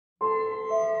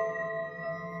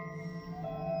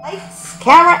Lights,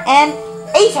 camera, and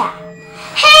AZIA.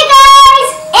 Hey guys,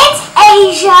 it's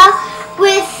AZIA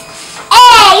with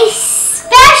a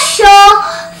special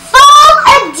fall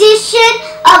edition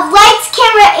of Lights,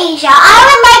 Camera, AZIA. I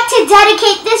would like to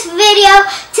dedicate this video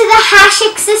to the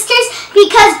Hashik sisters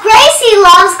because Gracie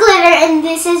loves glitter and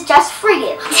this is just for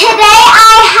you. Today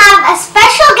I have a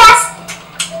special guest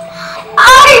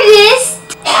artist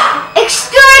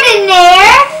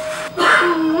extraordinaire,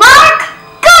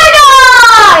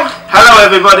 Goddard! Hello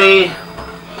everybody!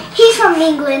 He's from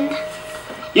England.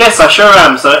 Yes, I sure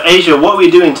am. So AZIA, what are we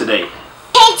doing today?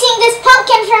 Painting this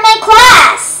pumpkin for my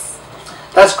class.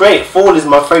 That's great. Fall is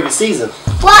my favourite season.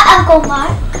 What, Uncle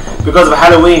Mark? Because of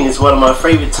Halloween is one of my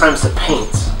favourite times to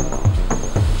paint.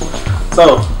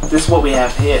 So, this is what we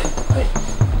have here.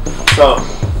 So,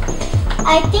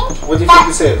 I think what do you think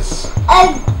this is?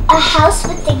 A house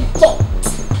with a gate.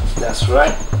 That's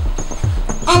right.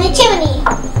 And a chimney.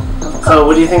 So,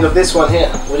 what do you think of this one here?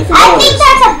 What do you think I think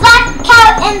that's a black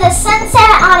cow in the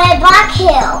sunset on a black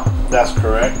hill. That's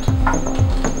correct.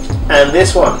 And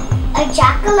this one? A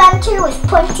jack-o'-lantern with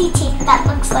pointy teeth that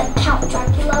looks like Count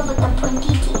Dracula with the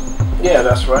pointy teeth. Yeah,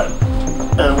 that's right.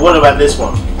 And what about this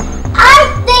one? I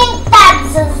think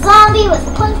that's a zombie with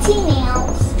pointy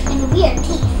nails and weird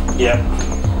teeth. Yep.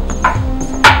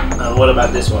 And what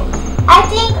about this one? I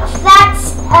think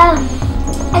that's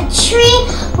a tree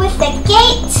with a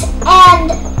gate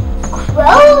and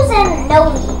crows and no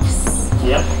leaves.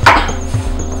 Yep.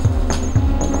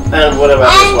 And what about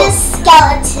this one? And a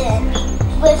skeleton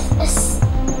with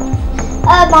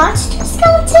a monster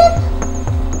skeleton?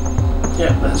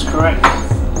 Yep, that's correct.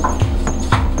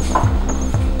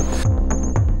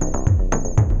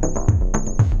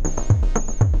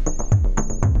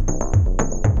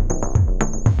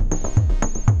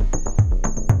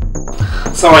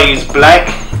 So I use black,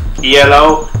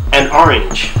 yellow, and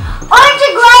orange. Aren't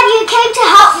you glad you came to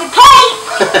help me paint?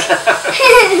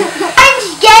 Orange,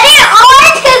 get it?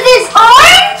 Orange because it's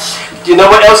orange? Do you know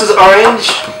what else is orange?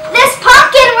 This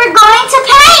pumpkin we're going to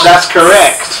paint. That's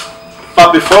correct.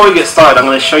 But before we get started, I'm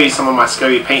going to show you some of my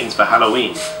scary paintings for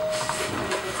Halloween.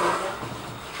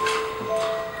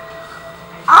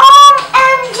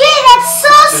 OMG, that's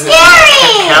so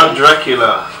scary. Count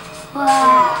Dracula.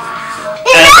 Wow.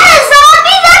 Is that a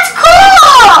zombie? That's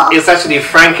cool! It's actually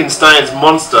Frankenstein's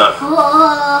monster.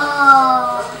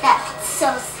 Whoa, that's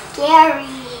so scary.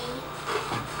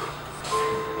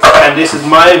 And this is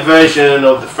my version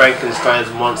of the Frankenstein's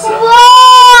monster.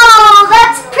 Whoa,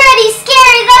 that's pretty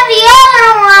scary than the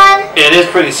other one. It is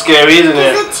pretty scary, isn't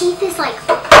it? The teeth is like...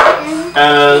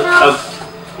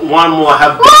 one more, I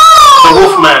have the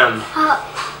Wolfman.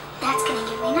 That's gonna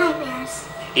give me nightmares.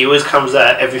 He always comes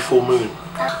out every full moon.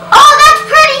 Oh, that's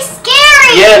pretty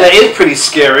scary! Yeah, that is pretty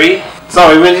scary. So,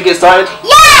 are we ready to get started?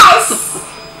 Yes!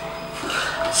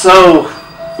 So,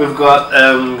 we've got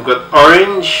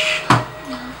orange,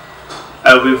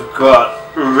 we've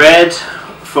got red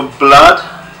for blood,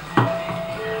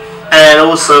 and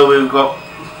also we've got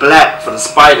black for the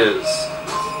spiders.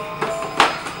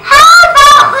 How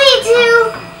about we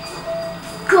do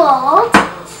gold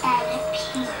and a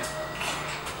pink?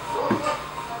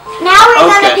 Now we're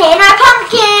gonna paint our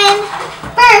pumpkin.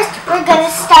 First, we're gonna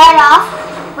start off.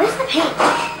 Where's the paint?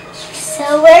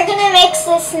 So we're gonna mix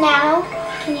this now.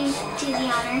 Can you do the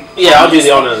honor? Yeah, I'll do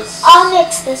the honors. I'll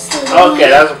mix this. Okay,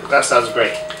 that sounds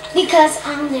great. Because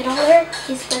I'm littler,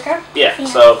 he's bigger. Yeah.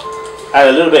 So add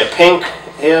a little bit of pink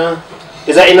here.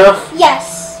 Is that enough?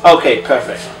 Yes. Okay,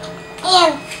 perfect.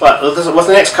 And what's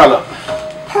the next color?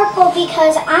 purple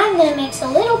because I'm gonna mix a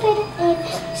little bit in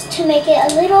to make it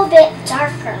a little bit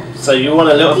darker. So you want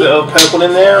a little bit of purple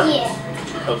in there?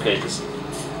 Yeah. Okay, just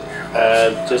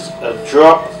a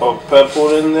drop of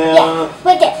purple in there. Yeah,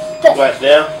 right there. Good. Right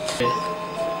there.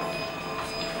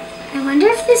 I wonder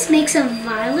if this makes a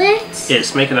violet. Yeah,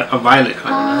 it's making a violet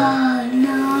color. Oh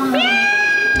no.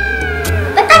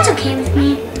 But that's okay with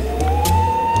me.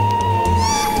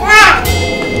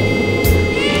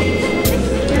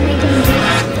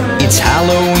 It's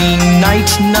Halloween night,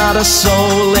 not a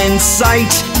soul in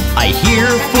sight. I hear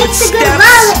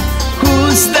footsteps.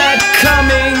 Who's that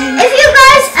coming? If you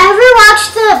guys ever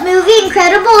watched the movie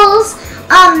Incredibles,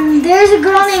 there's a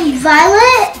girl named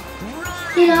Violet.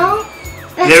 You know?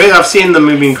 There is. I've seen the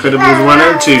movie Incredibles 1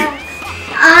 and 2.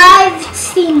 I've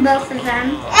seen both of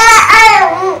them.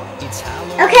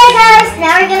 Okay, guys,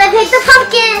 now we're gonna pick the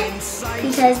pumpkin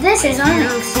because this is our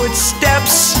next.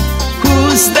 Footsteps.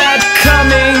 Who's that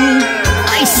coming?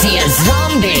 I see a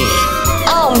zombie.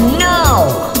 Oh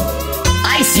no!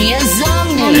 I see a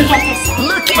zombie.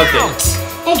 Look out!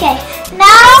 Okay,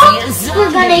 now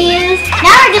we're gonna use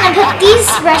we're gonna put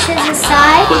these brushes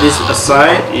aside. Put this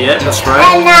aside. Yeah, that's right.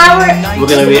 And now We're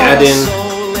gonna be adding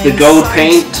the gold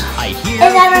paint.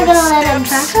 And then we're gonna let it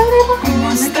dry for a little. And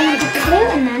then we're gonna put glue,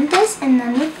 and then this, and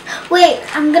then wait.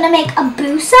 I'm gonna make a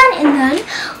booson, and then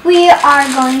we are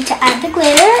going to add the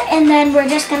glitter, and then we're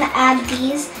just gonna add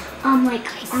these like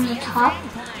on the top,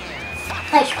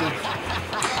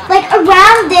 like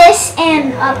around this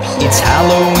and up here. It's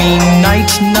Halloween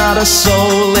night, not a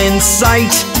soul in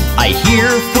sight. I hear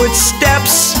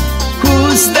footsteps.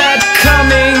 Who's that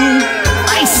coming?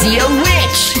 I see a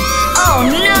witch. Oh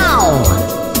no!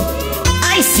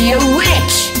 I see a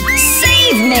witch.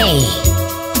 Save me!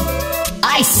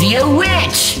 I see a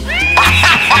witch.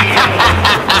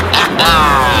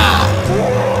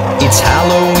 It's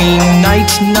Halloween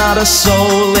night, not a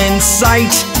soul in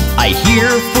sight. I hear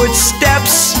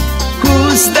footsteps.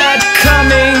 Who's that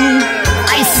coming?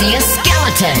 I see a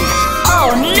skeleton.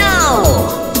 Oh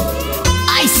no!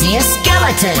 I see a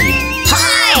skeleton.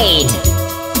 Hide!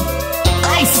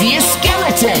 I see a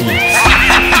skeleton.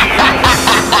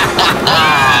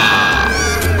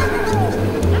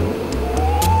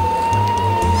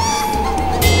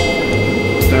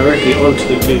 Directly onto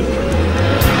the glue.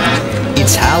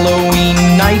 It's Halloween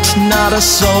night, not a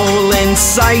soul in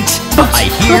sight. I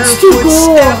hear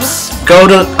footsteps.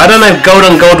 Golden. I don't know if gold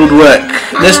on gold would work.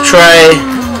 Let's try.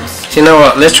 You know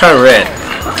what? Let's try red.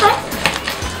 Okay.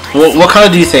 What color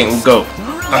do you think will go?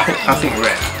 I think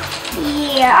red.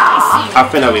 Yeah. I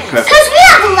think that'll be perfect. Because we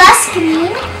have less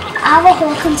green. I have a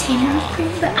whole container of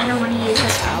green, but I don't want to use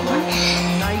this one.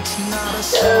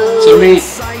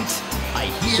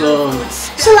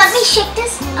 So let me shake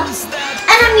this up.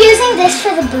 And I'm using this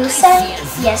for the booster.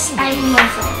 Yes, I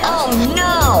love it. Oh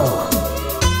no!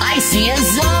 I see a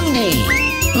zombie.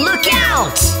 Look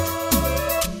out!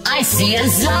 I see a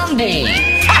zombie.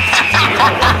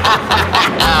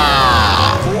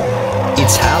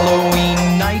 It's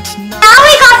Halloween night. Now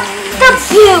we got the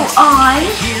blue on.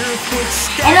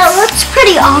 And it looks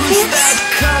pretty obvious.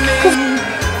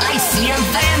 I see a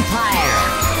vampire.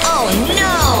 Oh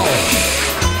no!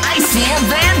 I see a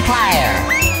vampire.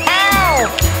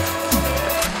 Help!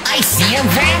 I see a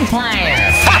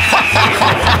vampire.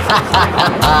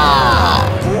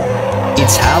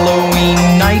 It's Halloween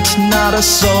night, not a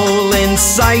soul in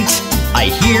sight. I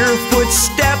hear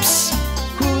footsteps.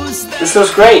 Who's that? This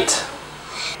looks great.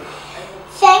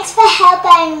 Thanks for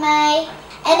helping me.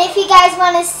 And if you guys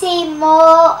want to see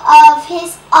more of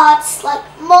his arts, like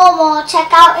more,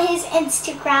 check out his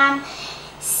Instagram.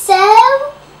 So,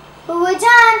 we're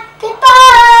done.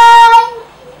 Goodbye.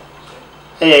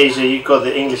 Hey Asia, you got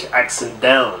the English accent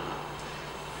down.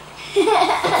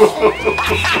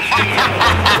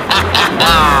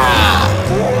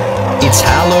 It's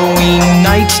Halloween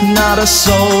night, not a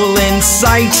soul in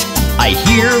sight. I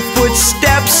hear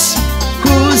footsteps.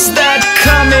 Who's that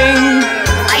coming?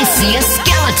 I see a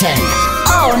skeleton.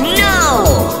 Oh no!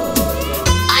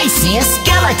 I see a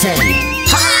skeleton.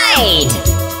 Hide!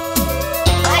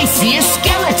 I see a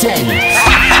skeleton.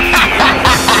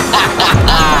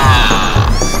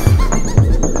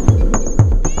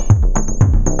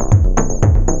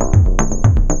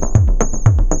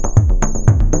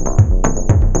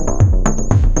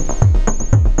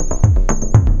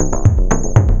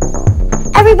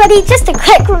 Everybody, just a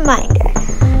quick reminder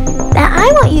that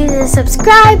I want you to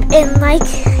subscribe and like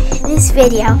this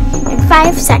video in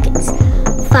 5 seconds.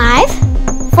 5,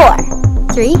 4,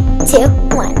 3, 2,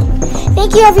 1.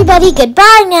 Thank you, everybody.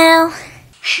 Goodbye now.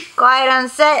 Quiet on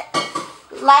set.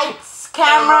 Lights,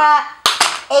 camera,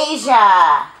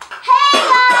 Asia. Hey,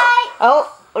 guys.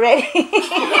 Oh, ready? Is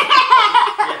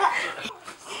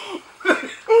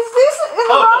this in the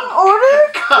wrong order?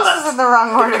 This is in the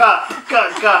wrong order.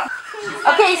 Cut.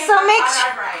 Okay, so make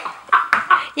sure.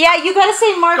 Yeah, you gotta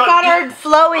say more Goddard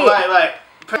flowy. Right.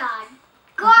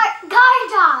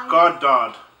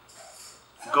 Goddard.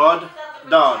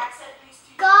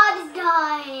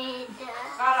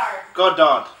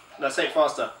 Goddard. Now say it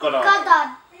faster. Goddard.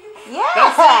 Yeah.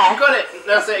 That's it. You got it.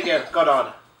 Now say it again.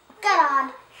 Goddard.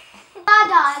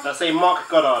 Now say Mark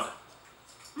Goddard.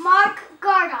 Mark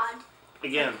Goddard.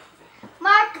 Again.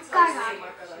 Mark Goddard.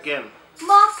 Again.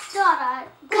 Mark Goddard.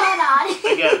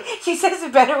 Again. She says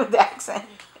it better with the accent.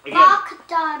 Again. Mark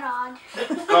Goddard.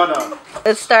 Goddard.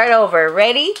 Let's start over.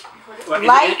 Ready? Right,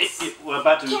 Lights. we're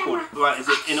about to record. Right, is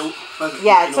it in order?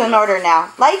 Yeah, it's in order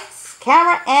now. Lights,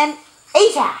 camera, and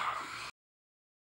Asia.